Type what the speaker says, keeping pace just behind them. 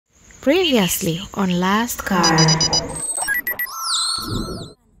Previously on Last Card.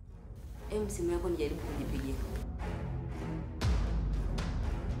 Simu yako nijaribu kujipigia.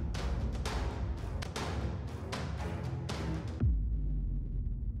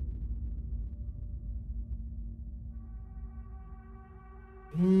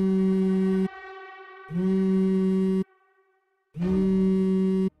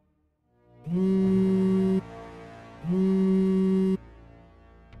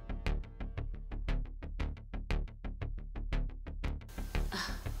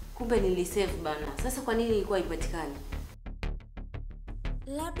 Kumbe nilisave bana. Sasa kwa nini ilikuwa haipatikani?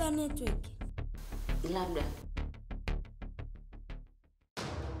 Labda network. Labda.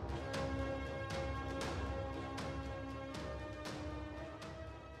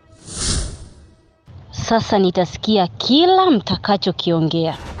 Sasa nitasikia kila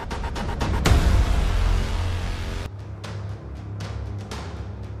mtakachokiongea.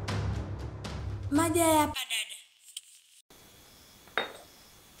 Maji hapa dada.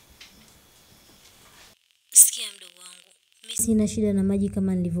 Sikia mdogo wangu. Mimi sina shida na maji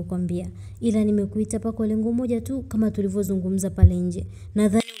kama nilivyokuambia. Ila nimekuita hapa kwa lengo moja tu kama tulivyozungumza pale nje.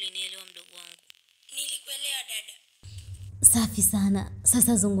 Nadhani ulinielewa mdogo wangu. Nilikuelewa dada. Safi sana.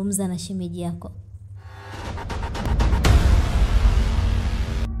 Sasa zungumza na shemeji yako.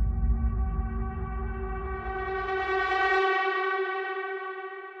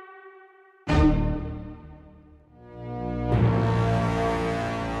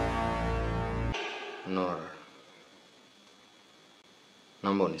 Nora,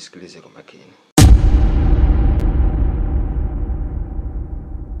 naomba unisikilize kwa makini.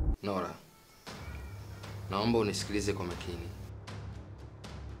 Nora, naomba unisikilize kwa makini.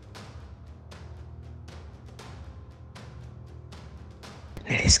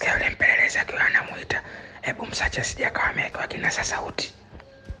 Nilisikia yule mpelelezi akiwa anamuita. Hebu msache sija kawa ameweka kinasa sauti.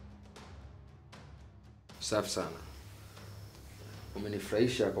 Safi sana.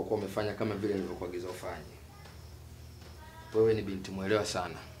 Umenifurahisha kwa kuwa umefanya kama vile nilivyokuagiza ufanye. Wewe ni binti mwelewa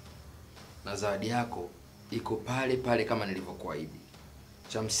sana. Na zawadi yako iko pale pale kama nilivyokuahidi.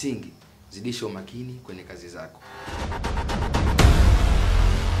 Cha msingi, zidisha umakini kwenye kazi zako.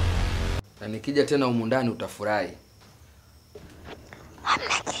 Na nikija tena humu ndani utafurahi.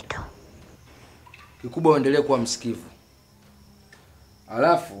 Hamna kitu. Kikubwa uendelee kuwa msikivu.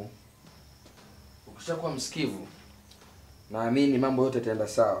 Alafu ukishakuwa msikivu, naamini mambo yote yataenda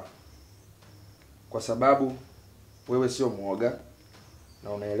sawa. Kwa sababu wewe sio muoga na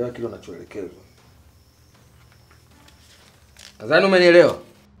unaelewa kile unachoelekezwa. Nadhani umenielewa?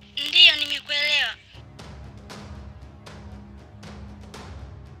 Ndiyo, nimekuelewa.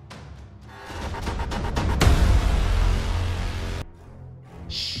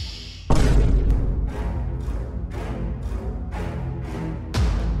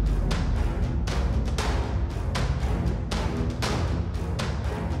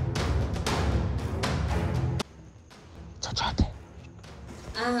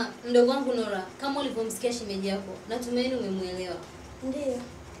 Mdogo wangu Nora, kama ulivyomsikia shemeji yako, natumaini umemuelewa. Ndiyo.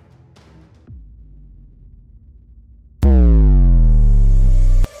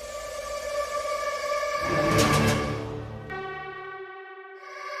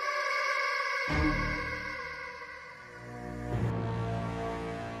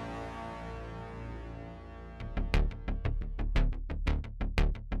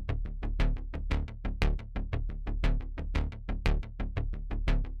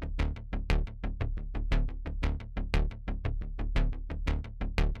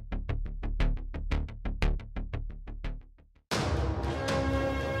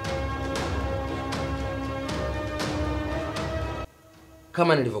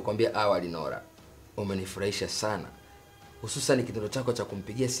 Kama nilivyokuambia awali Nora, umenifurahisha sana. Hususan kitendo chako cha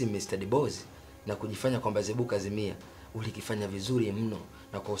kumpigia simu Mr. Dibozi na kujifanya kwamba Zebuka zimia. Ulikifanya vizuri mno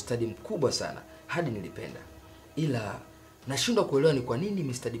na kwa ustadi mkubwa sana, hadi nilipenda. Ila nashindwa kuelewa ni kwa nini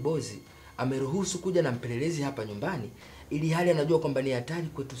Mr. Dibozi ameruhusu kuja na mpelelezi hapa nyumbani ili hali anajua kwamba ni hatari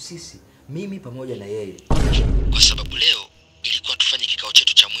kwetu sisi, mimi pamoja na yeye. Kwa sababu leo ilikuwa tufanye kikao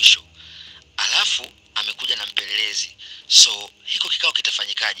chetu cha mwisho. Alafu amekuja na mpelelezi. So, hiko kikao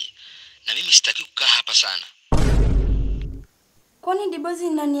kitafanyikaje? Na mimi sitaki kukaa hapa sana. Kwani Dibozi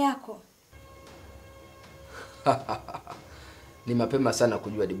ni nani yako? Ni mapema sana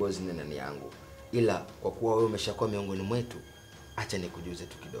kujua Dibozi ni nani yangu. Ila kwa kuwa wewe umeshakuwa miongoni mwetu, acha nikujuze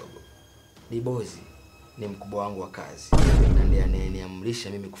tu kidogo. Dibozi ni mkubwa wangu wa kazi na ndiye anayeniamrisha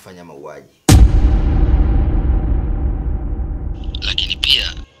mimi kufanya mauaji. Lakini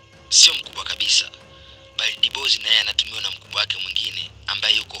pia sio mkubwa kabisa, bali Dibozi naye anatumiwa na mkubwa wake mwingine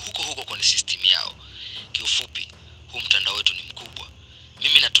ambaye yuko huko kwenye system yao. Kiufupi, huu mtandao wetu ni mkubwa.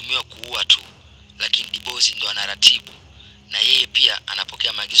 Mimi natumiwa kuwa tu, lakini Dibozi ndo anaratibu na yeye pia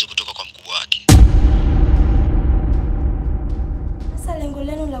anapokea maagizo kutoka kwa mkubwa wake. Sasa lengo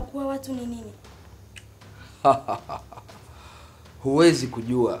lenu la kuwa watu ni nini? Huwezi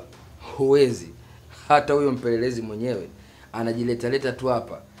kujua, huwezi. Hata huyo mpelelezi mwenyewe anajileta tu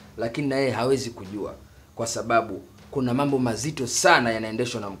hapa, lakini na yeye hawezi kujua kwa sababu kuna mambo mazito sana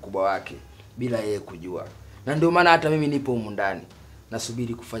yanaendeshwa na mkubwa wake bila yeye kujua. Na ndio maana hata mimi nipo humu ndani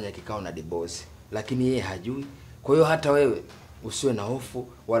nasubiri kufanya kikao na Dibozi, lakini yeye hajui. Kwa hiyo hata wewe usiwe na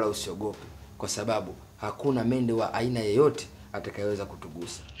hofu wala usiogope, kwa sababu hakuna mende wa aina yeyote atakayeweza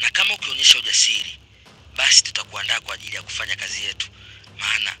kutugusa. Na kama ukionyesha ujasiri, basi tutakuandaa kwa ajili ya kufanya kazi yetu.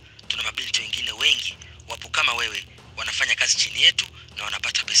 Maana tuna mabinti wengine wengi wapo kama wewe, wanafanya kazi chini yetu na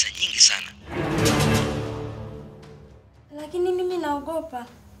wanapata pesa nyingi sana. Lakini mimi naogopa.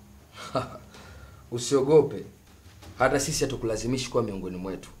 Usiogope. Hata sisi hatukulazimishi kuwa miongoni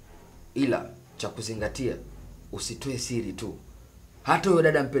mwetu. Ila cha kuzingatia, usitoe siri tu. Hata huyo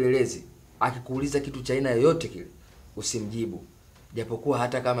dada mpelelezi akikuuliza kitu cha aina yoyote kile, usimjibu. Japokuwa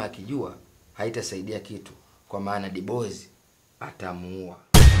hata kama akijua haitasaidia kitu, kwa maana Dibozi atamuua.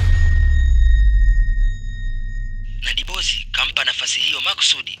 Na Dibozi kampa nafasi hiyo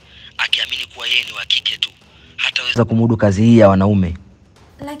makusudi, akiamini kuwa yeye ni wa kike tu, hataweza kumudu kazi hii ya wanaume.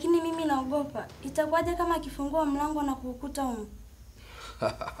 Lakini mimi naogopa. Itakuwaje kama akifungua mlango na kuukuta huko?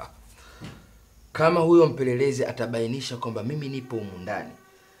 Kama huyo mpelelezi atabainisha kwamba mimi nipo humu ndani,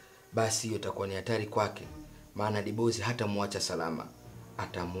 basi hiyo itakuwa ni hatari kwake, maana Dibozi hatamuacha salama,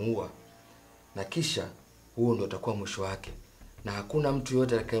 atamuua. Na kisha huo ndio utakuwa mwisho wake, na hakuna mtu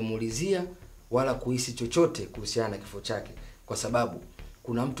yote atakayemuulizia wala kuhisi chochote kuhusiana na kifo chake, kwa sababu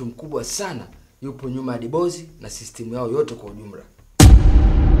kuna mtu mkubwa sana yupo nyuma ya Dibozi na system yao yote kwa ujumla.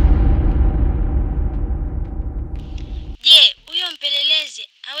 Je, huyo mpelelezi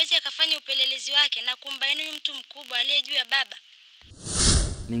hawezi akafanya upelelezi wake na kumbaini huyu mtu mkubwa aliye juu ya baba?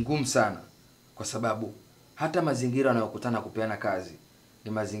 Ni ngumu sana, kwa sababu hata mazingira wanayokutana kupeana kazi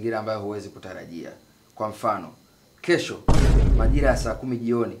ni mazingira ambayo huwezi kutarajia. Kwa mfano, kesho majira ya saa 10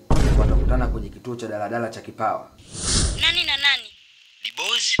 jioni watakutana kwenye kituo cha daladala cha Kipawa. Nani na nani?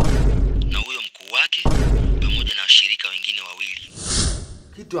 Dibozi na huyo mkuu wake pamoja na washirika wengine wawili.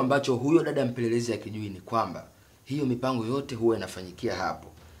 Kitu ambacho huyo dada mpelelezi akijui ni kwamba hiyo mipango yote huwa inafanyikia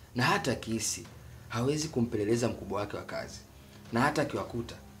hapo, na hata kisi hawezi kumpeleleza mkubwa wake wa kazi, na hata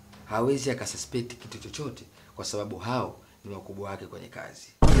akiwakuta hawezi akasuspect kitu chochote, kwa sababu hao ni wakubwa wake kwenye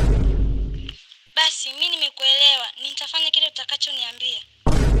kazi. Basi mimi nimekuelewa, nitafanya kile utakachoniambia.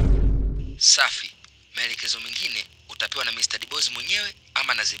 Safi. Maelekezo mengine utapewa na Mr. Dibozi mwenyewe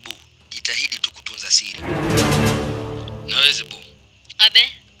ama na Zebu. Jitahidi tu kutunza siri. Na wewe Zebu? Abe?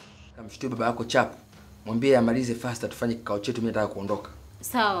 Kamshtue baba yako chapu. Mwambie amalize fast tufanye kikao chetu, mimi nataka kuondoka.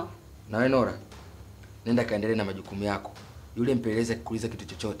 Sawa. Na wewe Nora, nenda kaendelee na majukumu yako. Yule mpelelezi akikuuliza kitu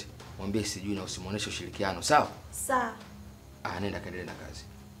chochote, mwambie sijui na usimuoneshe ushirikiano, sawa? Sawa. Nenda kaendelee na kazi.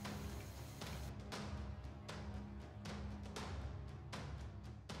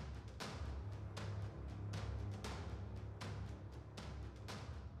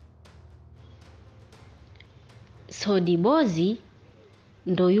 So Dibozi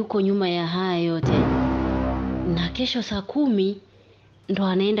ndo yuko nyuma ya haya yote, na kesho saa 10 ndo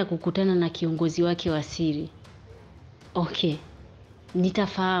anaenda kukutana na kiongozi wake wa siri. Okay,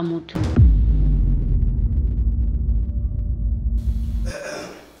 nitafahamu tu.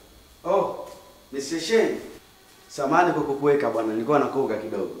 Oh, Mr. Shane. Samahani kwa kukuweka bwana, nilikuwa nakoga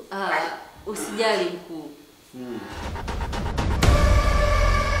kidogo. Usijali mkuu.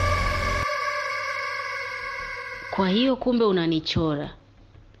 Kwa hiyo kumbe unanichora.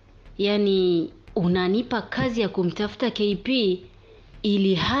 Yaani unanipa kazi ya kumtafuta KP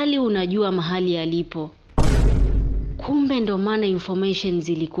ili hali unajua mahali alipo. Kumbe ndo maana information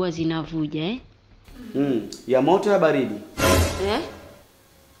zilikuwa zinavuja eh? Ya moto ya baridi. Eh?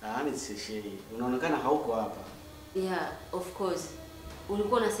 Mr. Shane, unaonekana hauko hapa. Yeah, of course.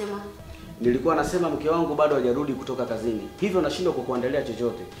 Ulikuwa unasema? Nilikuwa nasema mke wangu bado hajarudi kutoka kazini. Hivyo nashindwa kukuandalia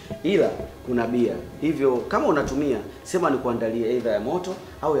chochote. Ila kuna bia. Hivyo kama unatumia, sema nikuandalie either ya moto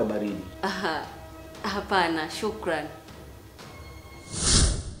au ya baridi. Hapana, shukrani.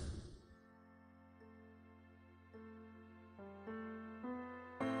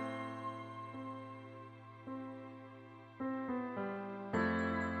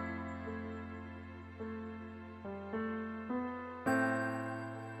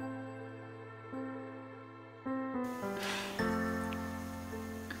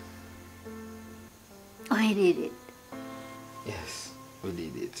 I did it. Yes, we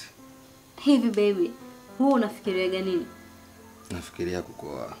did it. Hivi baby, wewe unafikiria nini? Nafikiria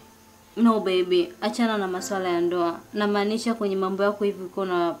kukuoa. No baby, achana na masuala ya ndoa. Namaanisha kwenye mambo yako hivi uko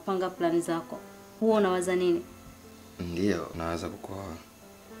unapanga plani zako. Huwa unawaza nini? Ndio, nawaza kukuoa.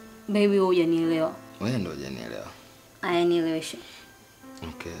 Baby, wewe hujanielewa. Wewe ndio hujanielewa. Aya, nieleweshe.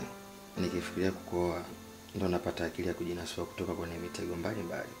 Okay. Nikifikiria kukuoa ndo napata akili ya kujinasua kutoka kwenye mitego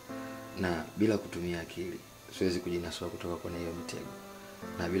mbalimbali. Na bila kutumia akili siwezi kujinasua kutoka kwenye hiyo mitego.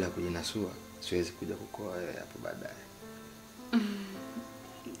 Na bila kujinasua siwezi kuja kukuoa wewe hapo baadaye.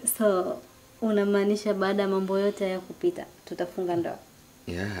 So, unamaanisha baada ya mambo yote ya kupita tutafunga ndoa?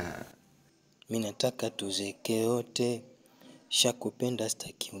 Yeah. Mimi nataka tuzeke wote. Shakupenda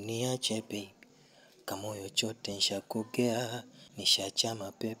staki uniache baby. Kamoyo chote nshakugea,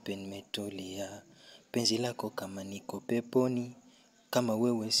 nishachama pepe nimetulia. Penzi lako kama niko peponi, kama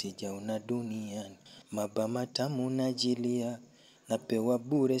wewe sijaona duniani. Maba matamu najilia, napewa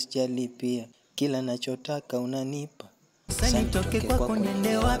bure sijalipia. Kila nachotaka unanipa. Sasa nitoke kwako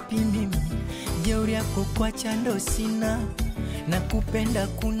niende wapi mimi? Jeuri yako kuacha ndo sina, na kupenda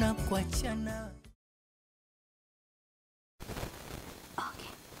kuna kuachana.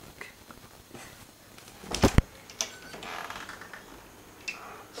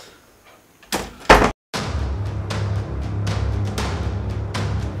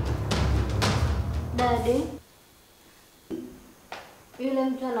 Daddy, yule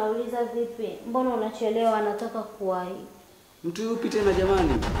mtu anauliza vipi? Mbona unachelewa? Anataka kuwahi. Mtu yupi tena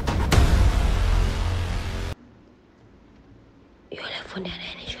jamani? Yule fundi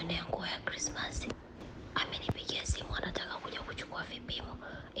anayenishonea nguo ya Christmas amenipigia simu, anataka kuja kuchukua vipimo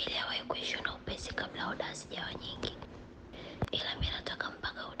ili awahi kuishona upesi kabla oda hazijawa nyingi. Ila mimi nataka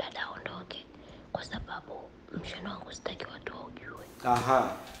mpaka udada aondoke kwa sababu mshono wangu sitaki watu waujue.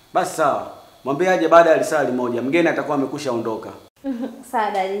 Aha. Basi sawa. Mwambie aje baada ya risali moja. Mgeni atakuwa amekusha ondoka.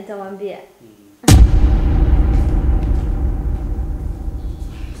 Sawa daddy, nitamwambia.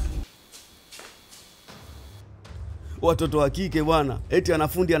 Watoto wa kike bwana, eti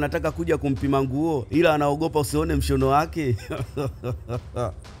anafundi anataka kuja kumpima nguo ila anaogopa usione mshono wake.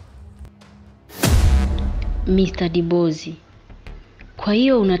 Mr. Dibozi, kwa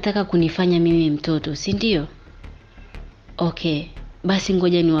hiyo unataka kunifanya mimi mtoto, si ndio? Okay, basi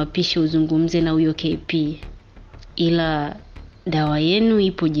ngoja niwapishe uzungumze na huyo KP. Ila dawa yenu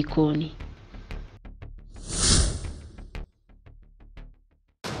ipo jikoni.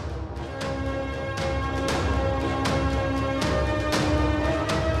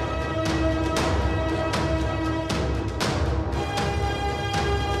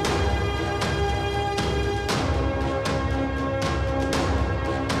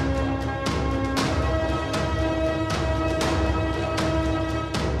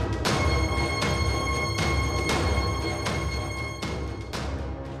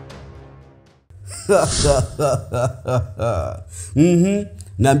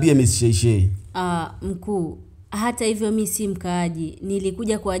 Niambie Miss Sheishei. Mkuu, hata hivyo mimi si mkaaji.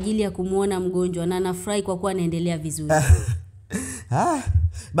 Nilikuja kwa ajili ya kumuona mgonjwa na nafurahi kwa kuwa anaendelea vizuri.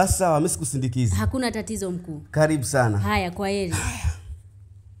 Basi sawa, mimi sikusindikiza. Hakuna tatizo mkuu. Karibu sana. Haya, kwa heri.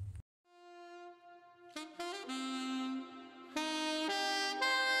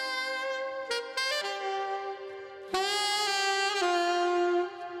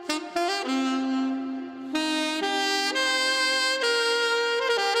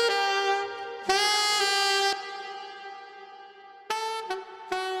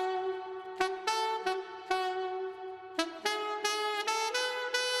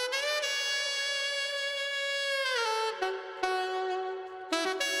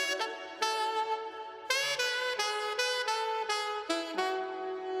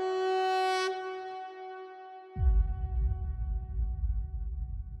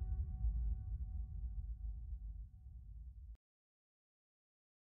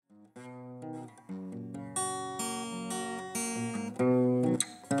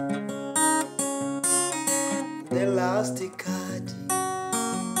 The last card.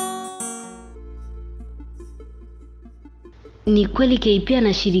 Ni kweli KP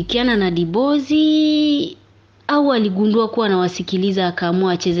anashirikiana na Dibozi au aligundua kuwa anawasikiliza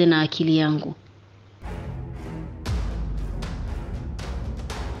akaamua acheze na akili yangu?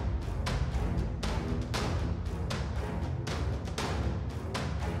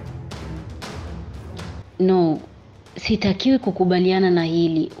 No, sitakiwi kukubaliana na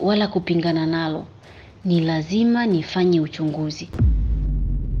hili wala kupingana nalo. Ni lazima nifanye uchunguzi.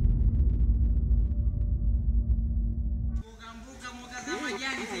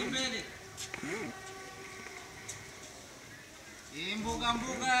 Mboga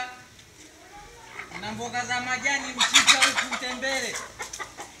na mboga za majani, mchicha huku utembele.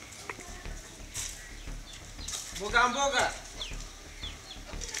 Mboga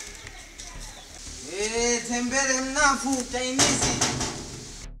Tembele mnafu Chinese.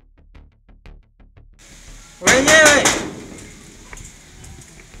 Wenyewe.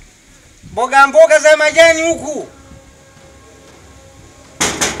 Mboga za majani huku.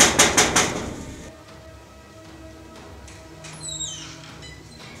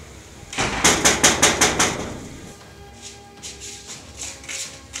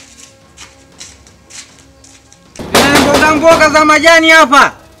 Mboga za majani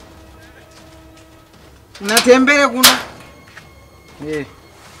hapa. Na tembele kuna.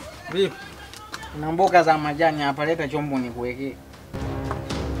 Vipi? Na mboga za majani hapa, leta chombo nikuwekee.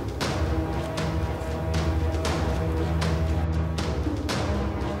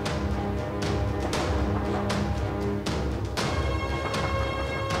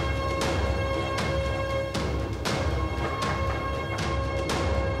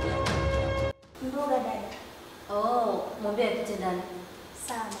 Mboga dada. Oh, mwambie apite ndani.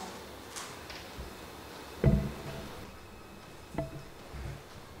 Sawa.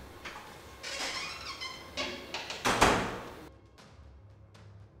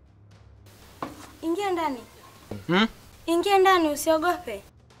 Ingia ndani. Ingia ndani, usiogope.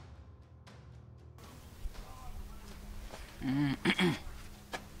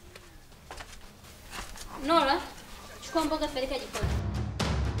 Nora, chukua mboga peleka jikoni.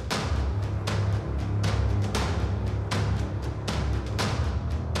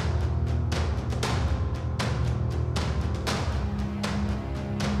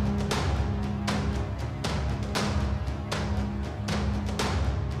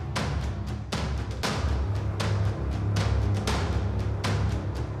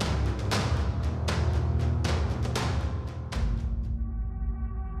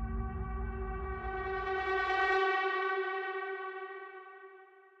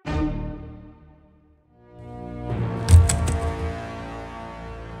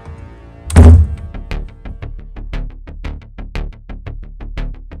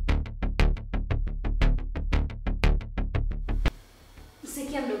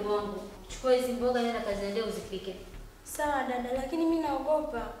 Sikia mdogo wangu, chukua hizi mboga nenda kaziendee uzipike. Sawa dada, lakini mimi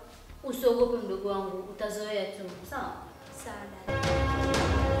naogopa. Usiogope mdogo wangu, utazoea tu. Sawa? Sawa dada.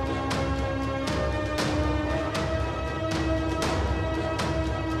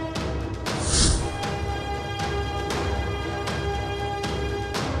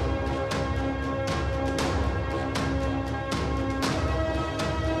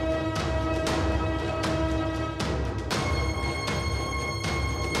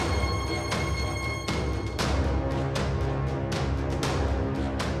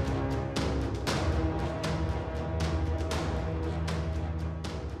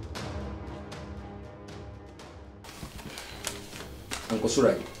 Uncle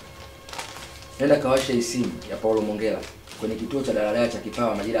Suraj, nenda kawasha hii simu ya Paulo Mongela kwenye kituo cha daladala cha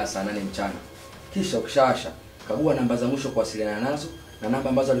Kipawa majira ya saa 8 mchana. Kisha ukishawasha, kagua namba za mwisho kuwasiliana nazo na namba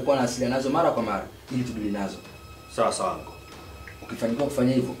ambazo alikuwa anawasiliana nazo mara kwa mara ili tudili nazo. Sawa sawa Uncle. Ukifanikiwa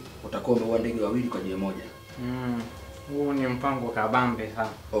kufanya hivyo, utakuwa umeua ndege wawili kwa jiwe moja. Huu ni mpango kabambe sana.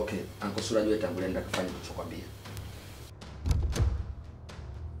 Okay, Uncle Suraj wewe tangu nenda kufanya nilichokwambia.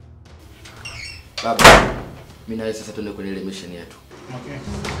 Baba, mimi na wewe sasa tuende kwenye ile mission yetu. Okay.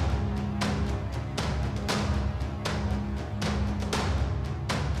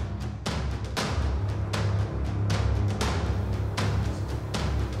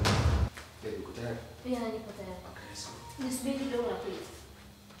 Yeah, nipo tayari. Nisubiri kidogo na kuja.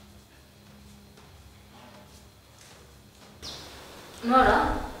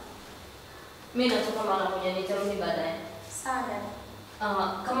 Nora, mimi natoka mara moja, nitarudi baadaye. Sawa dada.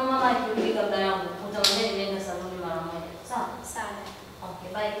 Kama mama akirudi kabla yangu, utaongea niende saloni mara moja. Sawa? Sawa dada.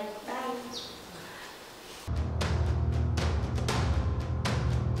 Okay, bye. Bye.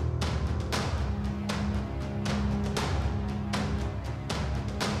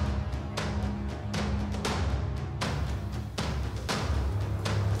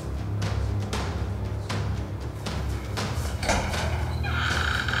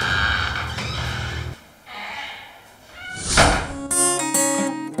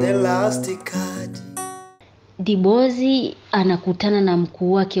 Dibozi anakutana na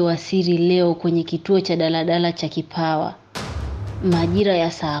mkuu wake wa siri leo kwenye kituo cha daladala cha Kipawa majira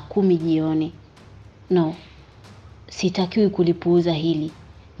ya saa 10 jioni. No, sitakiwi kulipuuza hili.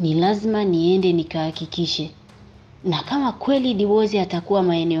 Ni lazima niende nikahakikishe. Na kama kweli Dibozi atakuwa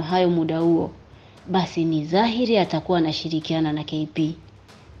maeneo hayo muda huo, basi ni dhahiri atakuwa anashirikiana na KP.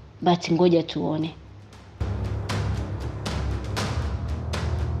 But ngoja tuone.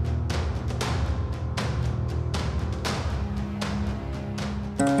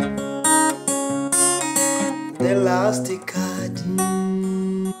 The last card.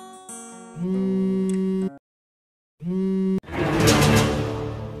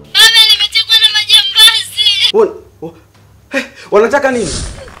 Wanataka nini?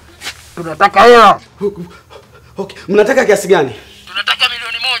 Tunataka hela. Okay, mnataka kiasi gani? Tunataka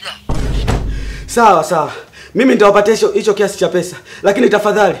milioni 1. Sawa. Mimi nitawapatia hicho kiasi cha pesa. Lakini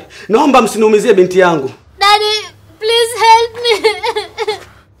tafadhali, naomba msiniumizie binti yangu. Daddy, please help me.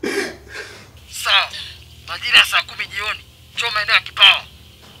 Sawa. Majira ya saa 10 jioni. Njoo maeneo ya Kipawa.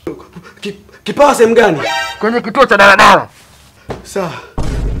 Kipawa sehemu gani? Kwenye kituo cha daladala.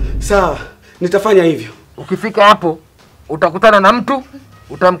 Sawa. Nitafanya hivyo. Ukifika hapo, utakutana na mtu,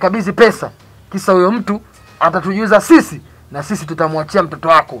 utamkabidhi pesa. Kisa huyo mtu atatujuza sisi na sisi tutamwachia mtoto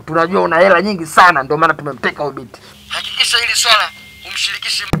wako. Tunajua una hela nyingi sana, ndio maana tumemteka huyo binti. Hakikisha hili swala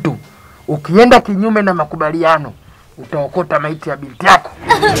umshirikishi mtu. Ukienda kinyume na makubaliano, utaokota maiti ya binti yako.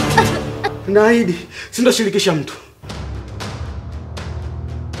 Naahidi, sindoshirikisha mtu.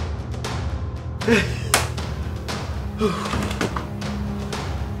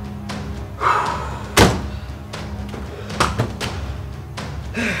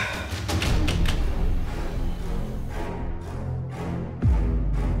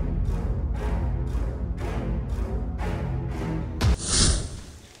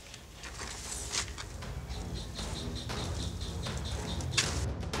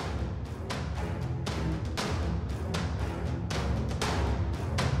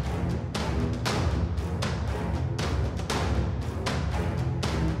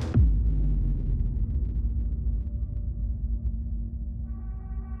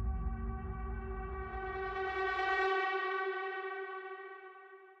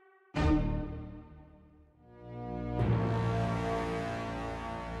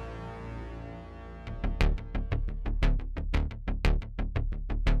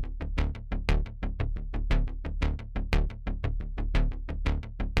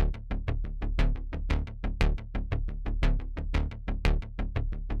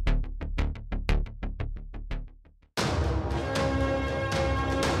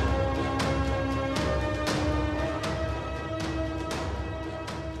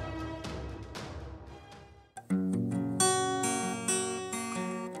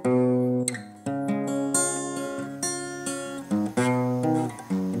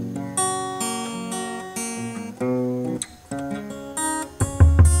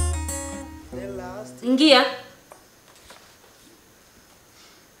 Ingia.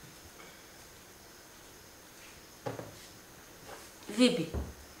 Vipi?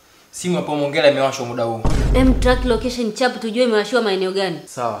 Simu hapo Mongela imewashwa muda huu. Track location chapu tujue imewashwa maeneo gani.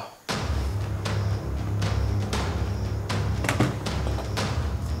 Sawa.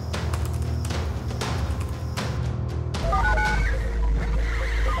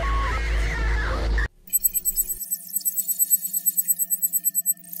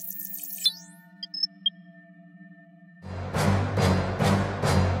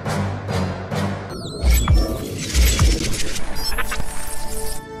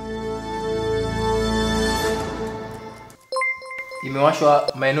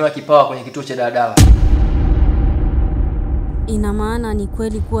 Imewashwa maeneo ya Kipawa kwenye kituo cha daladala. Ina maana ni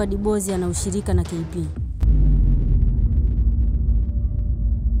kweli kuwa Dibozi ana ushirika na KP.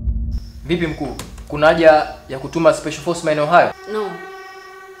 Vipi mkuu? Kuna haja ya kutuma special force maeneo hayo? No.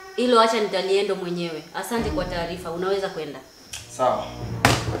 Hilo acha nitaliendo mwenyewe. Asante kwa taarifa. Unaweza kwenda. Sawa.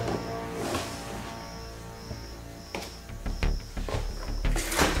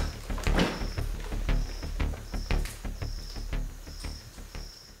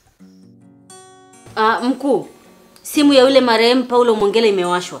 Mkuu. Simu ya yule marehemu Paulo Mongela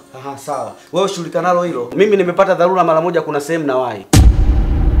imewashwa. Sawa. Wewe shughulika nalo hilo. Mimi nimepata dharura mara moja, kuna sehemu na wahi.